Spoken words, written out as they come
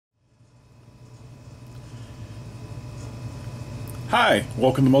Hi,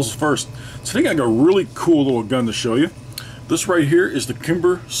 welcome to Muzzle First. Today I got a really cool little gun to show you. This right here is the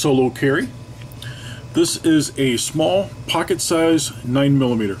Kimber Solo Carry. This is a small pocket size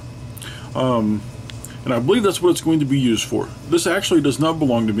 9mm. And I believe that's what it's going to be used for. This actually does not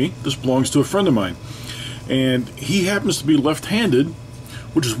belong to me. This belongs to a friend of mine. And he happens to be left-handed,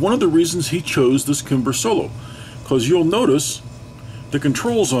 which is one of the reasons he chose this Kimber Solo. Because you'll notice the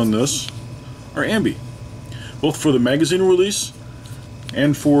controls on this are ambi, both for the magazine release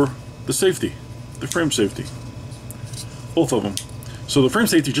and for the safety, the frame safety, both of them. So the frame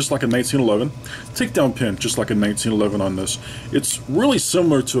safety just like a 1911, takedown pin just like a 1911 on this. It's really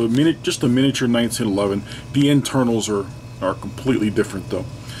similar to just a miniature 1911. The internals are completely different though,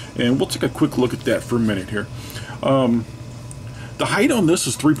 and we'll take a quick look at that for a minute here. The height on this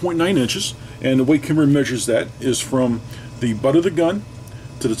is 3.9 inches, and the way Kimber measures that is from the butt of the gun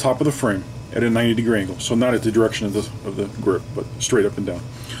to the top of the frame at a 90-degree angle. So not at the direction of the grip, but straight up and down.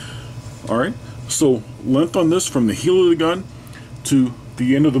 Alright, so length on this from the heel of the gun to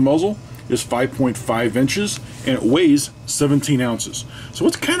the end of the muzzle is 5.5 inches, and it weighs 17 ounces. So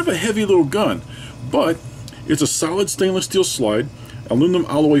it's kind of a heavy little gun, but it's a solid stainless steel slide, aluminum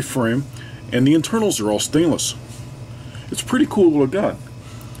alloy frame, and the internals are all stainless. It's a pretty cool little gun.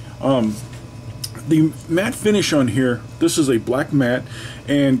 The matte finish on here, this is a black matte,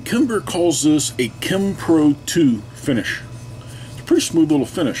 and Kimber calls this a Kim Pro 2 finish. It's a pretty smooth little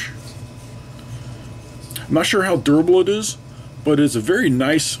finish. I'm not sure how durable it is, but it's a very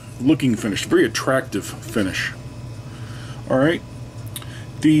nice looking finish, very attractive finish. Alright,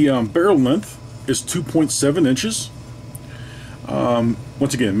 the barrel length is 2.7 inches.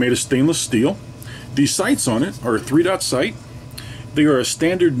 Once again, made of stainless steel. The sights on it are a 3-dot sight. They are a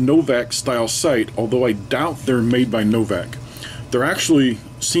standard Novak style sight, although I doubt they're made by Novak. There actually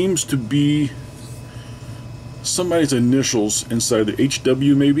seems to be somebody's initials inside the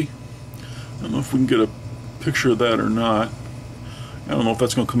HW maybe. I don't know if we can get a picture of that or not. I don't know if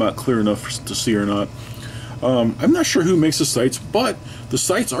that's going to come out clear enough to see or not. I'm not sure who makes the sights, but the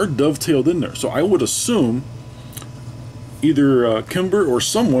sights are dovetailed in there. So I would assume either Kimber or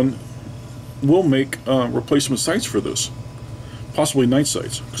someone will make replacement sights for this. Possibly night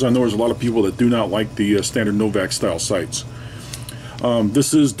sights, because I know there's a lot of people that do not like the standard Novak style sights.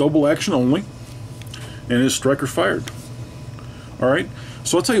 This is double action only, and is striker fired. Alright,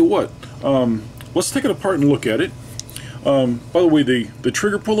 so I'll tell you what, let's take it apart and look at it. By the way, the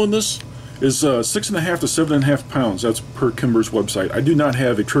trigger pull on this is 6.5 to 7.5 pounds. That's per Kimber's website. I do not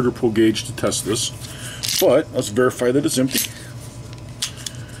have a trigger pull gauge to test this, but let's verify that it's empty.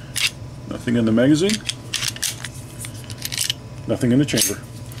 Nothing in the magazine. Nothing in the chamber.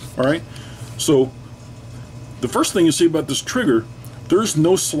 Alright, so the first thing you see about this trigger, there's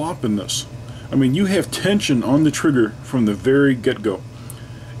no slop in this. I mean, you have tension on the trigger from the very get-go.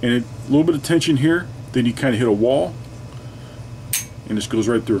 And a little bit of tension here, then you kind of hit a wall, and this goes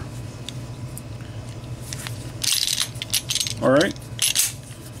right through. Alright,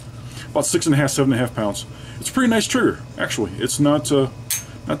 about 6.5, 7.5 pounds. It's a pretty nice trigger, actually. It's not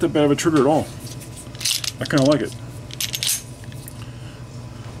that bad of a trigger at all. I kind of like it.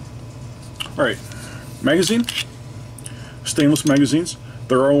 Alright, magazine, stainless magazines.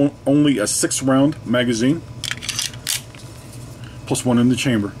 There are only a 6-round magazine, plus one in the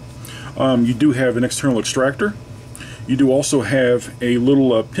chamber. You do have an external extractor. You do also have a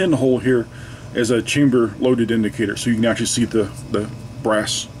little pinhole here as a chamber loaded indicator, so you can actually see the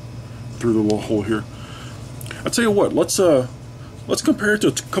brass through the little hole here. I'll tell you what, let's compare it to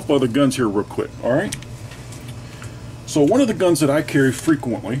a couple other guns here real quick, alright? So one of the guns that I carry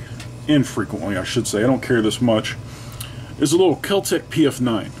frequently, infrequently I should say, I don't carry this much, is a little Kel-Tec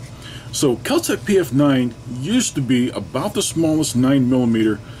PF9. So Kel-Tec PF9 used to be about the smallest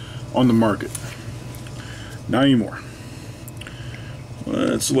 9mm on the market. Not anymore.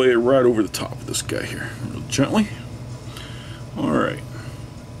 Let's lay it right over the top of this guy here, real gently. Alright.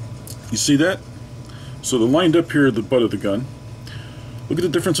 You see that? So they're lined up here at the butt of the gun. Look at the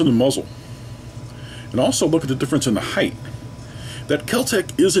difference in the muzzle. And also look at the difference in the height. That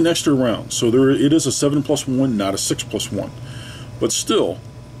Kel-Tec is an extra round, so it is a 7+1, not a 6+1. But still,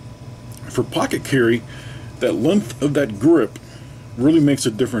 for pocket carry, that length of that grip really makes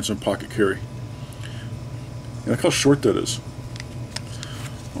a difference in pocket carry. And look how short that is.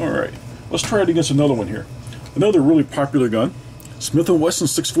 Alright, let's try it against another one here. Another really popular gun, Smith & Wesson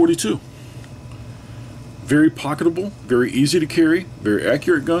 642. Very pocketable, very easy to carry, very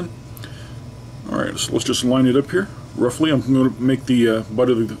accurate gun. Alright, so let's just line it up here. Roughly, I'm going to make the butt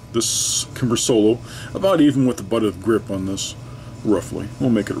of this Kimber Solo about even with the butt of the grip on this. Roughly. We'll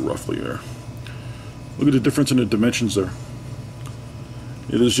make it roughly there. Look at the difference in the dimensions there.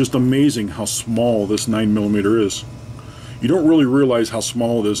 It is just amazing how small this 9mm is. You don't really realize how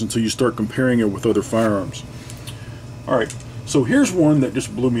small it is until you start comparing it with other firearms. Alright, so here's one that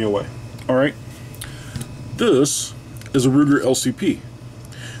just blew me away. Alright, this is a Ruger LCP.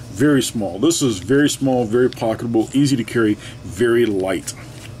 Very small. This is very small, very pocketable, easy to carry, very light.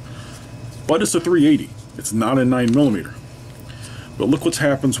 But it's a 380. It's not a 9mm. But look what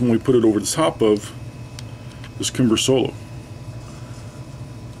happens when we put it over the top of this Kimber Solo.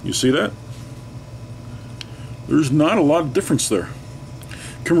 You see that? There's not a lot of difference there.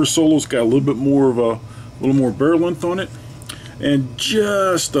 Kimber Solo's got a little bit more of a little more barrel length on it and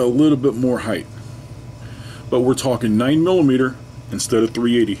just a little bit more height. But we're talking 9mm instead of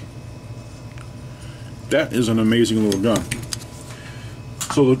 380. That is an amazing little gun.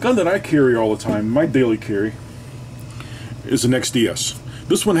 So the gun that I carry all the time, my daily carry, is an XDS.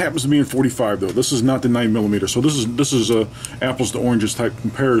 This one happens to be in 45 though. This is not the 9mm, so this is a apples to oranges type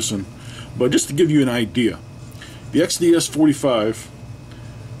comparison. But just to give you an idea, the XDS 45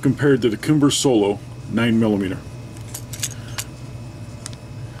 compared to the Kimber Solo 9mm.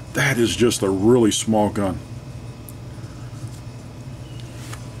 That is just a really small gun.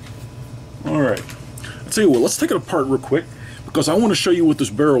 Alright, I'll tell you what, let's take it apart real quick because I want to show you what this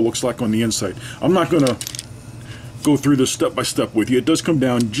barrel looks like on the inside. I'm not going to go through this step by step with you. It does come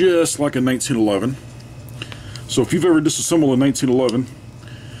down just like a 1911. So if you've ever disassembled a 1911,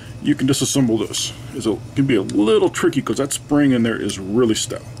 you can disassemble this. It can be a little tricky because that spring in there is really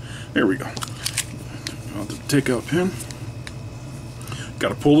stout. There we go. I'll take out pin. Got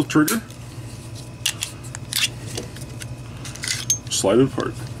to pull the trigger. Slide it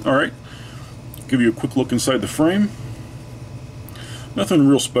apart. Alright. Give you a quick look inside the frame. Nothing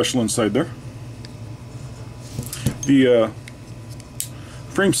real special inside there. The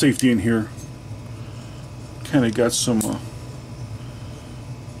frame safety in here kind of got some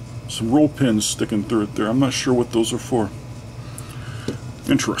roll pins sticking through it there. I'm not sure what those are for.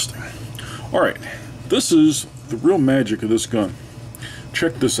 Interesting. Alright, this is the real magic of this gun.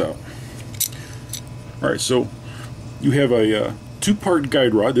 Check this out. Alright, so you have a two-part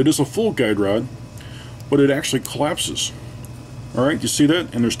guide rod. It is a full guide rod, but it actually collapses. Alright, you see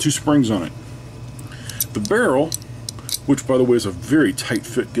that? And there's two springs on it. The barrel, which by the way is a very tight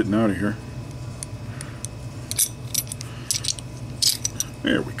fit getting out of here.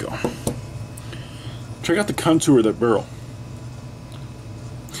 There we go. Check out the contour of that barrel.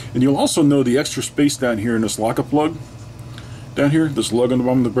 And you'll also know the extra space down here in this lockup lug. Down here, this lug on the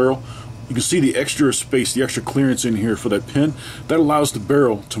bottom of the barrel. You can see the extra space, the extra clearance in here for that pin. That allows the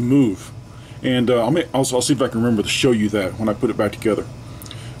barrel to move. And I'll see if I can remember to show you that when I put it back together.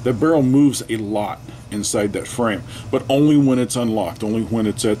 That barrel moves a lot inside that frame, but only when it's unlocked, only when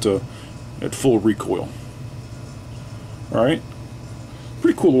it's at full recoil. Alright?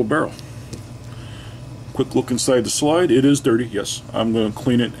 Pretty cool little barrel. Quick look inside the slide. It is dirty, yes. I'm going to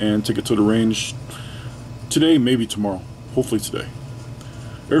clean it and take it to the range today, maybe tomorrow. Hopefully today.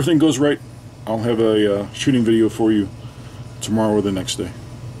 Everything goes right, I'll have a shooting video for you tomorrow or the next day.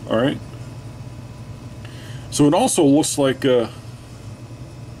 Alright? So it also looks like you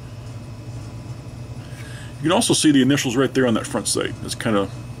can also see the initials right there on that front sight. It's kind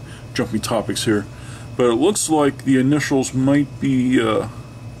of jumping topics here. But it looks like the initials might be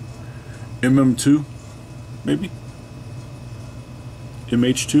MM2, maybe?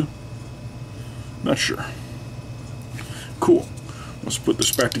 MH2? Not sure. Cool. Let's put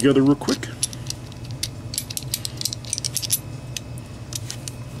this back together real quick.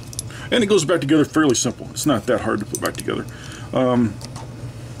 And it goes back together fairly simple. It's not that hard to put back together.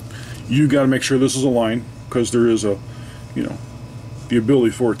 You got to make sure this is aligned because there is the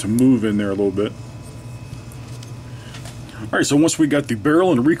ability for it to move in there a little bit. Alright, so once we got the barrel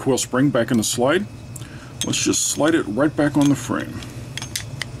and the recoil spring back in the slide, let's just slide it right back on the frame.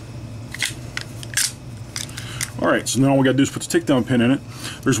 Alright, so now all we got to do is put the takedown pin in it.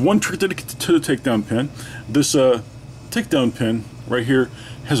 There's one trick to the takedown pin. This takedown pin right here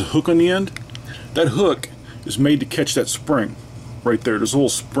has a hook on the end. That hook is made to catch that spring right there. There's a little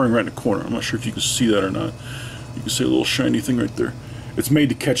spring right in the corner. I'm not sure if you can see that or not. You can see a little shiny thing right there. It's made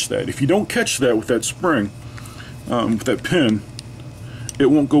to catch that. If you don't catch that with that spring, with that pin, it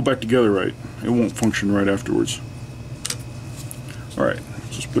won't go back together right. It won't function right afterwards. Alright,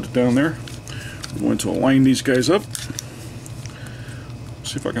 just put it down there. I'm going to align these guys up.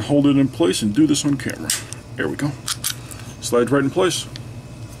 See if I can hold it in place and do this on camera. There we go. Slides right in place.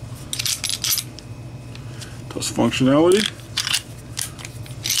 Plus functionality.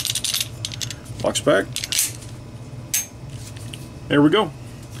 Locks back. There we go.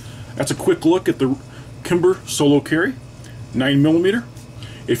 That's a quick look at the Kimber Solo Carry 9mm.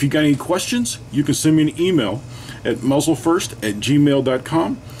 If you got any questions, you can send me an email at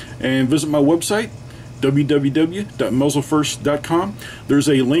muzzlefirst@gmail.com and visit my website, www.muzzlefirst.com. There's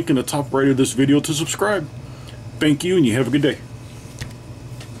a link in the top right of this video to subscribe. Thank you, and you have a good day.